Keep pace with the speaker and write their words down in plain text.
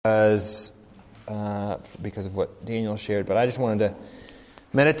because of what Daniel shared, but I just wanted to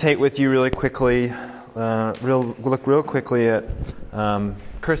meditate with you really quickly, look real quickly at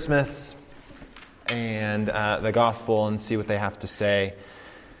Christmas and the gospel and see what they have to say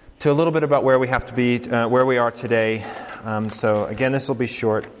to a little bit about where we have to be, where we are today. So again, this will be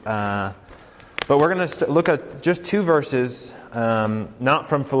short, but we're going to look at just two verses, not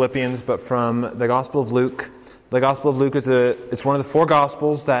from Philippians, but from the Gospel of Luke. The Gospel of Luke it's one of the four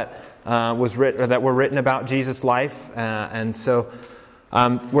Gospels that were written about Jesus' life, and so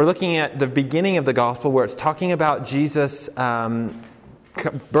we're looking at the beginning of the Gospel where it's talking about Jesus'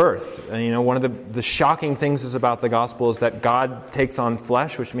 birth. And, one of the shocking things is about the Gospel is that God takes on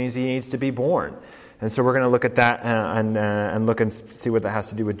flesh, which means He needs to be born. And so we're going to look at that and look and see what that has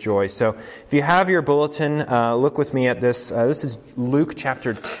to do with joy. So if you have your bulletin, look with me at this. This is Luke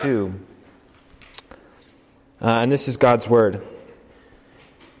chapter 2. And this is God's Word.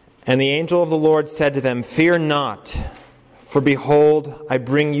 And the angel of the Lord said to them, "Fear not, for behold, I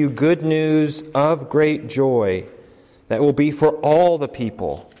bring you good news of great joy that will be for all the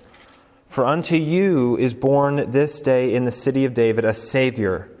people. For unto you is born this day in the city of David a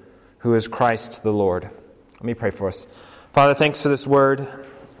Savior, who is Christ the Lord." Let me pray for us. Father, thanks for this Word,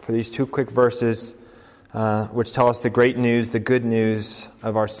 for these two quick verses, which tell us the great news, the good news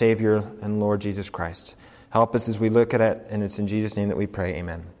of our Savior and Lord Jesus Christ. Help us as we look at it, and it's in Jesus' name that we pray.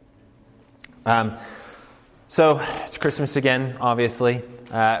 Amen. So it's Christmas again, obviously.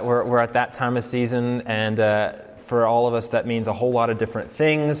 We're at that time of season, and for all of us, that means a whole lot of different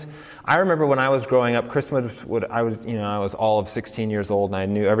things. I remember when I was growing up, I was all of 16 years old, and I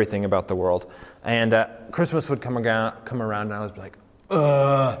knew everything about the world. And Christmas would come around, and I was like,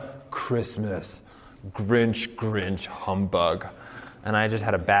 Christmas, Grinch, humbug. And I just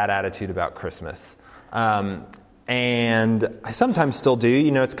had a bad attitude about Christmas. And I sometimes still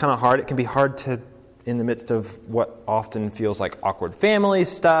do. It's kind of hard. It can be hard to, in the midst of what often feels like awkward family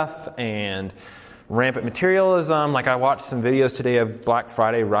stuff and rampant materialism. Like I watched some videos today of Black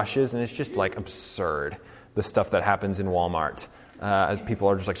Friday rushes, and it's just like absurd, the stuff that happens in Walmart as people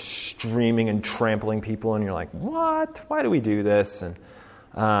are just like streaming and trampling people, and you're like, what? Why do we do this? And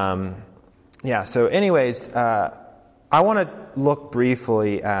so anyways, I want to look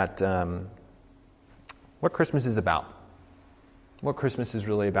briefly at what Christmas is about. What Christmas is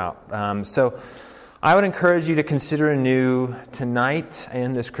really about. So I would encourage you to consider anew tonight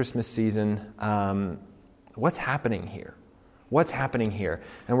and this Christmas season, what's happening here? What's happening here?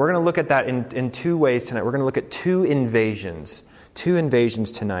 And we're going to look at that in two ways tonight. We're going to look at two invasions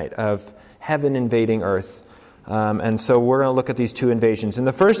tonight of heaven invading earth. And so we're going to look at these two invasions. And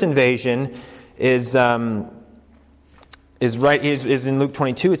the first invasion is in Luke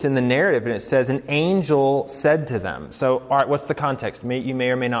 22. It's in the narrative, and it says, "An angel said to them." So, all right, what's the context? You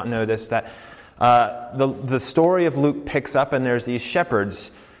may or may not know this, that the story of Luke picks up, and there's these shepherds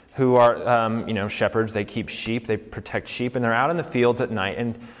who are, shepherds. They keep sheep, they protect sheep, and they're out in the fields at night.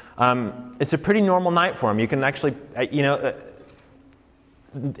 And it's a pretty normal night for them. You can actually,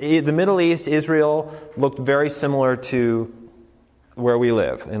 the Middle East, Israel, looked very similar to where we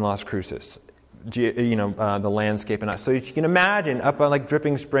live in Las Cruces. The landscape and that. So you can imagine up on like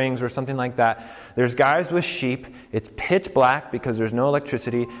Dripping Springs or something like that, there's guys with sheep. It's pitch black because there's no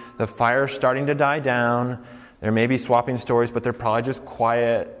electricity. The fire's starting to die down. They're maybe swapping stories, but they're probably just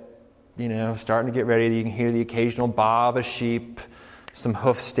quiet, starting to get ready. You can hear the occasional baa of a sheep, some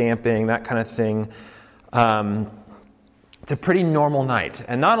hoof stamping, that kind of thing. It's a pretty normal night.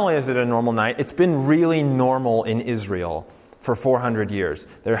 And not only is it a normal night, it's been really normal in Israel for 400 years.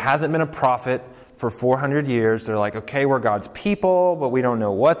 There hasn't been a prophet for 400 years. They're like, okay, we're God's people, but we don't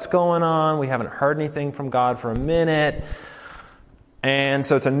know what's going on. We haven't heard anything from God for a minute. And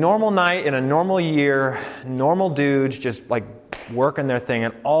so it's a normal night in a normal year, normal dudes just like working their thing,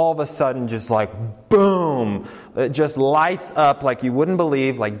 and all of a sudden just like, boom, it just lights up like you wouldn't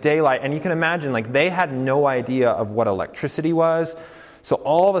believe, like daylight. And you can imagine, like they had no idea of what electricity was. So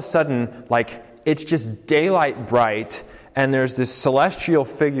all of a sudden, like it's just daylight bright, and there's this celestial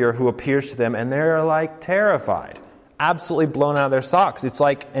figure who appears to them, and they're like terrified, absolutely blown out of their socks. It's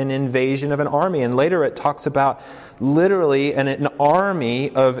like an invasion of an army. And later it talks about literally an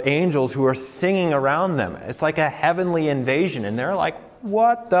army of angels who are singing around them. It's like a heavenly invasion. And they're like,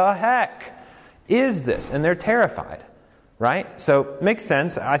 what the heck is this? And they're terrified, right? So it makes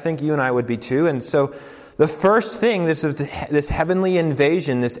sense. I think you and I would be too. And so the first thing, this heavenly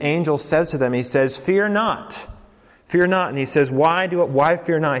invasion, this angel says to them, he says, "Fear not. Fear not." And he says, why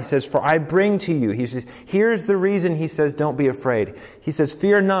fear not? He says, "For I bring to you." He says, here's the reason he says, don't be afraid. He says,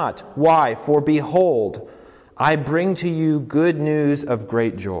 "Fear not." Why? "For behold, I bring to you good news of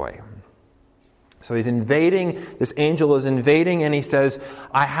great joy. So he's invading, this angel is invading, and he says,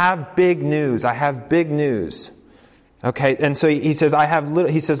 I have big news. I have big news. Okay, and so he says,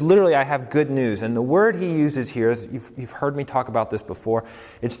 literally, I have good news. And the word he uses here, is, you've heard me talk about this before,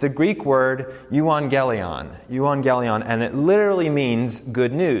 it's the Greek word euangelion, and it literally means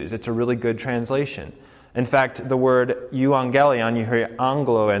good news. It's a really good translation. In fact, the word euangelion, you hear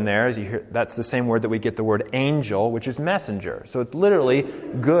anglo in there, that's the same word that we get the word angel, which is messenger. So it's literally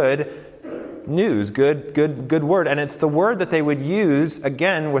good news, good word. And it's the word that they would use,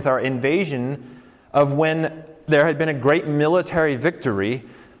 again, with our invasion of when there had been a great military victory.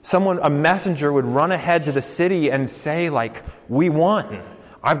 A messenger would run ahead to the city and say, like, we won.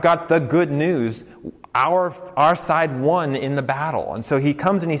 I've got the good news. Our side won in the battle. And so he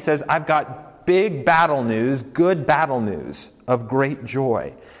comes and he says, I've got big battle news, good battle news of great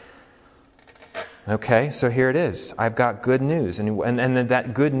joy. Okay, so here it is. I've got good news. And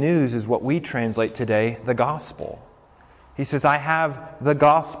that good news is what we translate today, the gospel. He says, I have the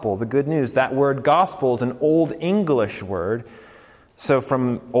gospel, the good news. That word gospel is an Old English word. So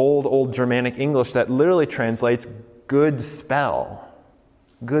from old Germanic English, that literally translates good spell.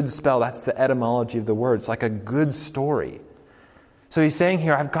 Good spell, that's the etymology of the word. It's like a good story. So he's saying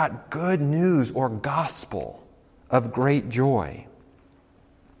here, I've got good news or gospel of great joy.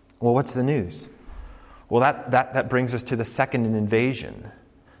 Well, what's the news? Well, that brings us to the second invasion.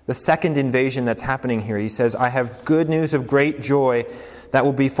 The second invasion that's happening here. He says, I have good news of great joy that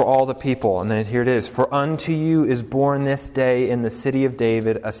will be for all the people. And then here it is. For unto you is born this day in the city of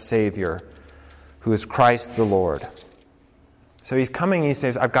David a Savior, who is Christ the Lord. So he's coming, he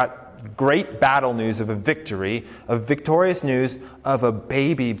says, I've got great battle news of a victory, of victorious news of a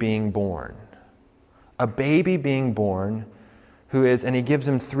baby being born. A baby being born who is, and he gives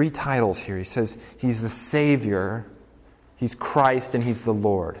him 3 titles here. He says he's the Savior, he's Christ, and he's the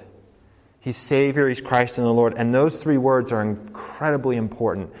Lord. He's Savior, he's Christ, and the Lord. And those 3 words are incredibly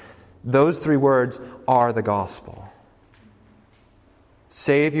important. Those 3 words are the gospel.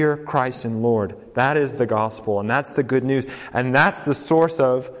 Savior, Christ, and Lord. That is the gospel, and that's the good news. And that's the source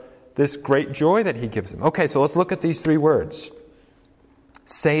of this great joy that he gives him. Okay, so let's look at these 3 words.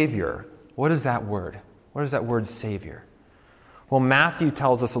 Savior. What is that word? What is that word, Savior? Well, Matthew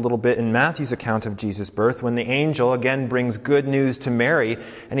tells us a little bit in Matthew's account of Jesus' birth when the angel again brings good news to Mary,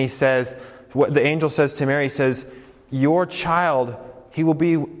 and he says, what the angel says to Mary, he says, your child, he will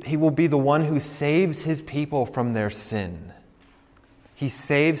be the one who saves his people from their sin. He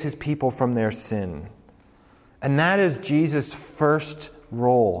saves his people from their sin. And that is Jesus' first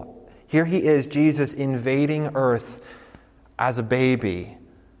role. Here he is, Jesus invading earth as a baby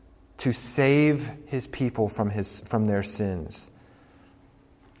to save his people from their sins.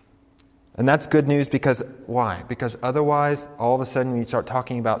 And that's good news because, why? Because otherwise, all of a sudden, when you start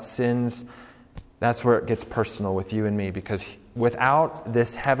talking about sins, that's where it gets personal with you and me. Because without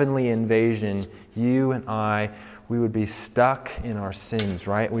this heavenly invasion, you and I, we would be stuck in our sins,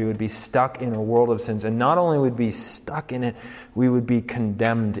 right? We would be stuck in a world of sins. And not only would we be stuck in it, we would be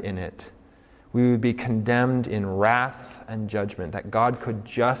condemned in it. We would be condemned in wrath and judgment. That God could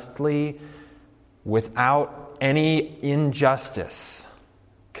justly, without any injustice,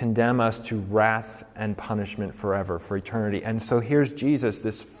 condemn us to wrath and punishment forever, for eternity. And so here's Jesus,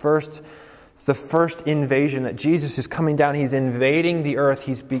 the first invasion that Jesus is coming down. He's invading the earth.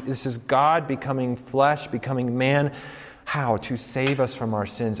 This is God becoming flesh, becoming man. How? To save us from our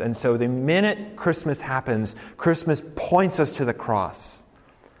sins. And so the minute Christmas happens, Christmas points us to the cross.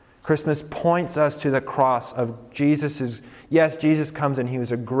 Christmas points us to the cross of Jesus'. Yes, Jesus comes and he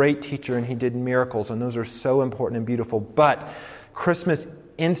was a great teacher and he did miracles, and those are so important and beautiful. But Christmas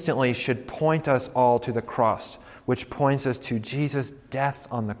instantly should point us all to the cross, which points us to Jesus' death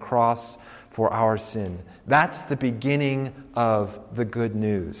on the cross for our sin. That's the beginning of the good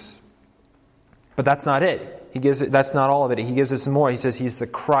news. But that's not it. That's not all of it. He gives us more. He says he's the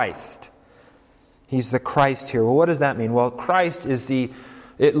Christ. He's the Christ here. Well, what does that mean? Well, Christ is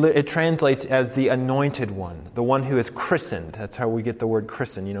it translates as the anointed one, the one who is christened. That's how we get the word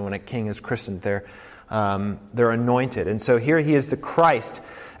christened. You know, when a king is christened, they're anointed. And so here he is the Christ.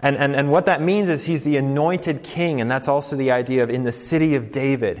 And what that means is he's the anointed king. And that's also the idea of in the city of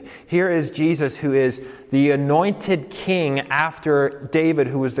David. Here is Jesus, who is the anointed king after David,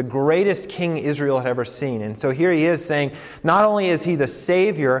 who was the greatest king Israel had ever seen. And so here he is saying, not only is he the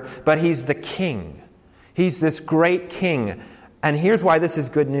Savior, but he's the king. He's this great king. And here's why this is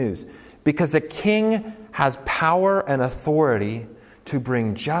good news. Because a king has power and authority to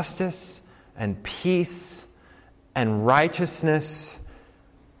bring justice and peace and righteousness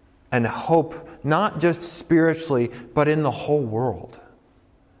and hope, not just spiritually, but in the whole world,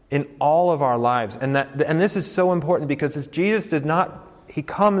 in all of our lives. And this is so important because Jesus he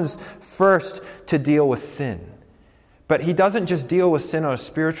comes first to deal with sin. But he doesn't just deal with sin on a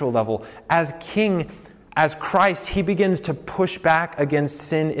spiritual level. As King, as Christ, he begins to push back against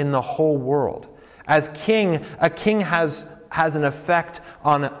sin in the whole world. As King, a king has an effect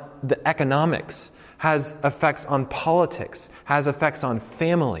on the economics, has effects on politics, has effects on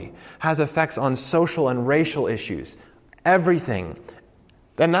family, has effects on social and racial issues. Everything.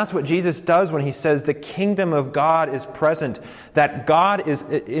 And that's what Jesus does when he says the kingdom of God is present. That God is,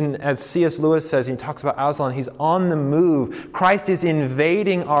 as C.S. Lewis says, he talks about Aslan, he's on the move. Christ is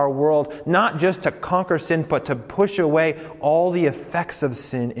invading our world, not just to conquer sin, but to push away all the effects of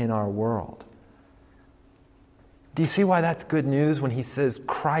sin in our world. Do you see why that's good news when he says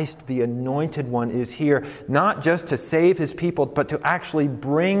Christ, the Anointed One, is here, not just to save his people, but to actually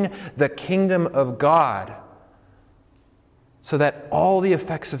bring the kingdom of God so that all the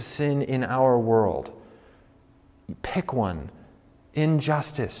effects of sin in our world, pick one,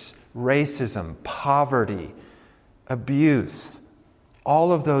 injustice, racism, poverty, abuse,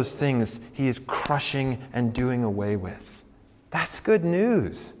 all of those things he is crushing and doing away with. That's good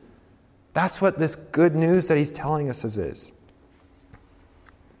news. That's what this good news that he's telling us is.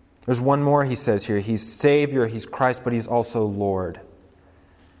 There's one more he says here. He's Savior, he's Christ, but he's also Lord.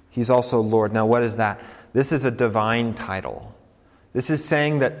 He's also Lord. Now what is that? This is a divine title. This is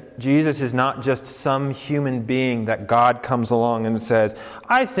saying that Jesus is not just some human being that God comes along and says,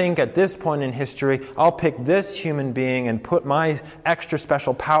 I think at this point in history, I'll pick this human being and put my extra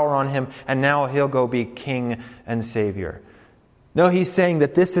special power on him, and now he'll go be King and Savior. No, he's saying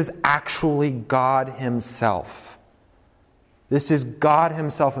that this is actually God himself. This is God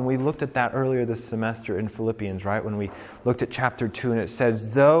himself, and we looked at that earlier this semester in Philippians, right? When we looked at chapter 2, and it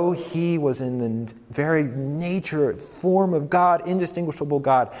says, though he was in the very nature, form of God, indistinguishable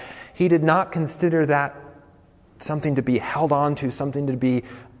God, he did not consider that something to be held on to, something to be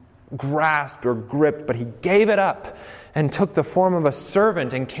grasped or gripped, but he gave it up and took the form of a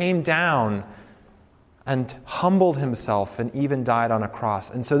servant and came down and humbled himself and even died on a cross.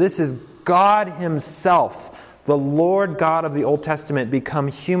 And so this is God himself, the Lord God of the Old Testament, become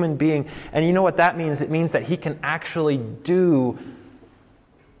human being. And you know what that means? It means that he can actually do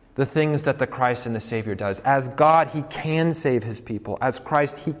the things that the Christ and the Savior does. As God, he can save his people. As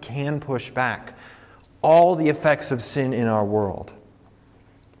Christ, he can push back all the effects of sin in our world.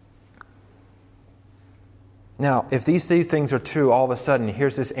 Now, if these things are true, all of a sudden,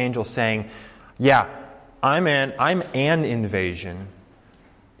 here's this angel saying, yeah, I'm an invasion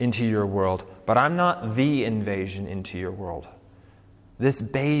into your world, but I'm not the invasion into your world. This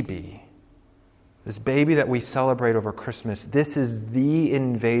baby that we celebrate over Christmas, this is the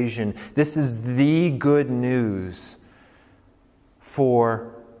invasion. This is the good news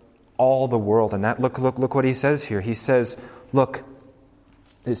for all the world. And that look what he says here. He says, look,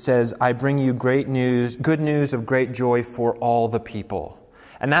 it says, I bring you good news of great joy for all the people.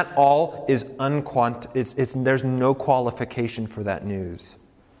 And that all is there's no qualification for that news.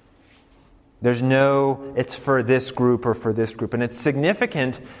 There's no, it's for this group or for this group. And it's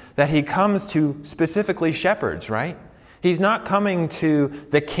significant that he comes to specifically shepherds, right? He's not coming to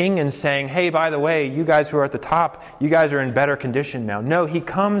the king and saying, hey, by the way, you guys who are at the top, you guys are in better condition now. No, he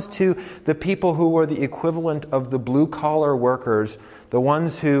comes to the people who were the equivalent of the blue-collar workers, the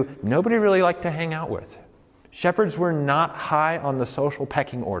ones who nobody really liked to hang out with. Shepherds were not high on the social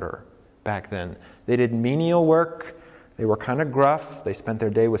pecking order back then. They did menial work. They were kind of gruff. They spent their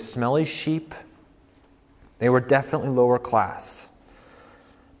day with smelly sheep. They were definitely lower class.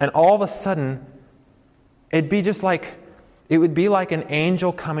 And all of a sudden, it would be like an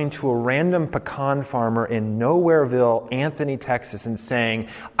angel coming to a random pecan farmer in Nowhereville, Anthony, Texas, and saying,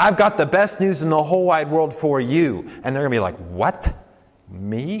 I've got the best news in the whole wide world for you. And they're going to be like, what?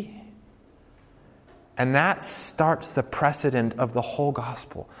 Me? And that starts the precedent of the whole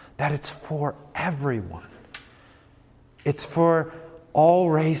gospel, that it's for everyone. It's for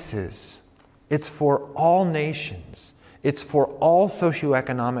all races. It's for all nations. It's for all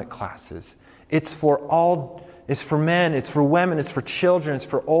socioeconomic classes. It's for men, it's for women, it's for children, it's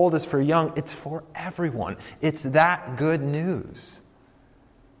for old, it's for young. It's for everyone. It's that good news.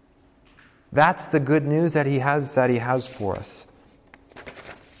 That's the good news that he has for us.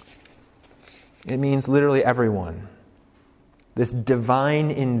 It means literally everyone. This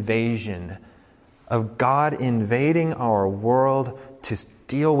divine invasion of God invading our world to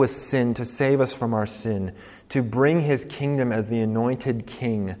deal with sin, to save us from our sin, to bring his kingdom as the anointed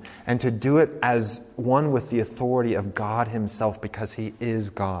king, and to do it as one with the authority of God himself, because he is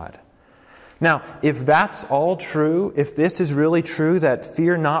God. Now, if that's all true, if this is really true, that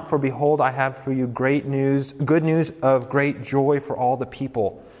fear not, for behold, I have for you great news, good news of great joy for all the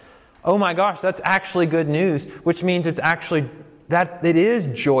people. Oh my gosh, that's actually good news, which means it is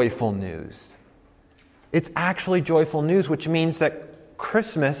joyful news. It's actually joyful news, which means that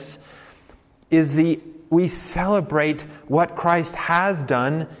Christmas is we celebrate what Christ has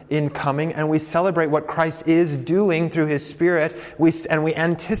done in coming, and we celebrate what Christ is doing through his Spirit, and we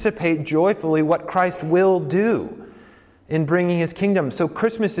anticipate joyfully what Christ will do in bringing his kingdom. So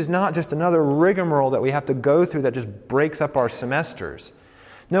Christmas is not just another rigmarole that we have to go through that just breaks up our semesters.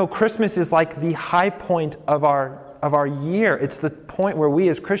 No, Christmas is like the high point of our year. It's the point where we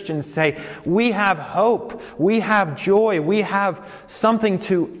as Christians say, we have hope, we have joy, we have something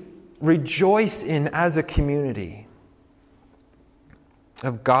to rejoice in as a community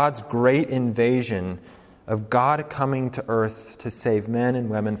of God's great invasion, of God coming to earth to save men and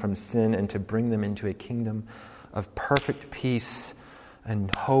women from sin and to bring them into a kingdom of perfect peace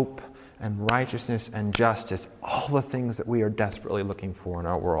and hope and righteousness and justice, all the things that we are desperately looking for in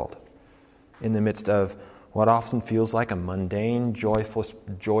our world, in the midst of what often feels like a mundane,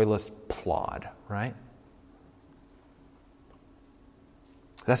 joyless plod, right?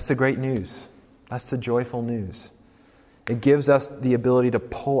 That's the great news. That's the joyful news. It gives us the ability to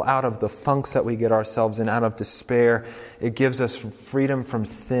pull out of the funks that we get ourselves in, out of despair. It gives us freedom from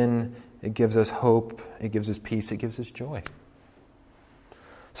sin. It gives us hope. It gives us peace. It gives us joy.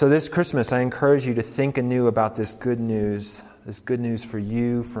 So this Christmas, I encourage you to think anew about this good news for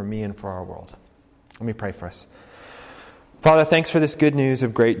you, for me, and for our world. Let me pray for us. Father, thanks for this good news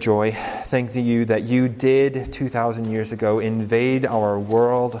of great joy. Thank you that you did 2,000 years ago invade our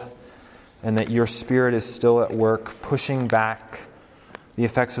world, and that your Spirit is still at work pushing back the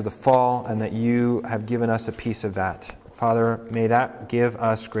effects of the fall, and that you have given us a piece of that. Father, may that give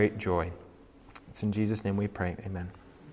us great joy. It's in Jesus' name we pray. Amen.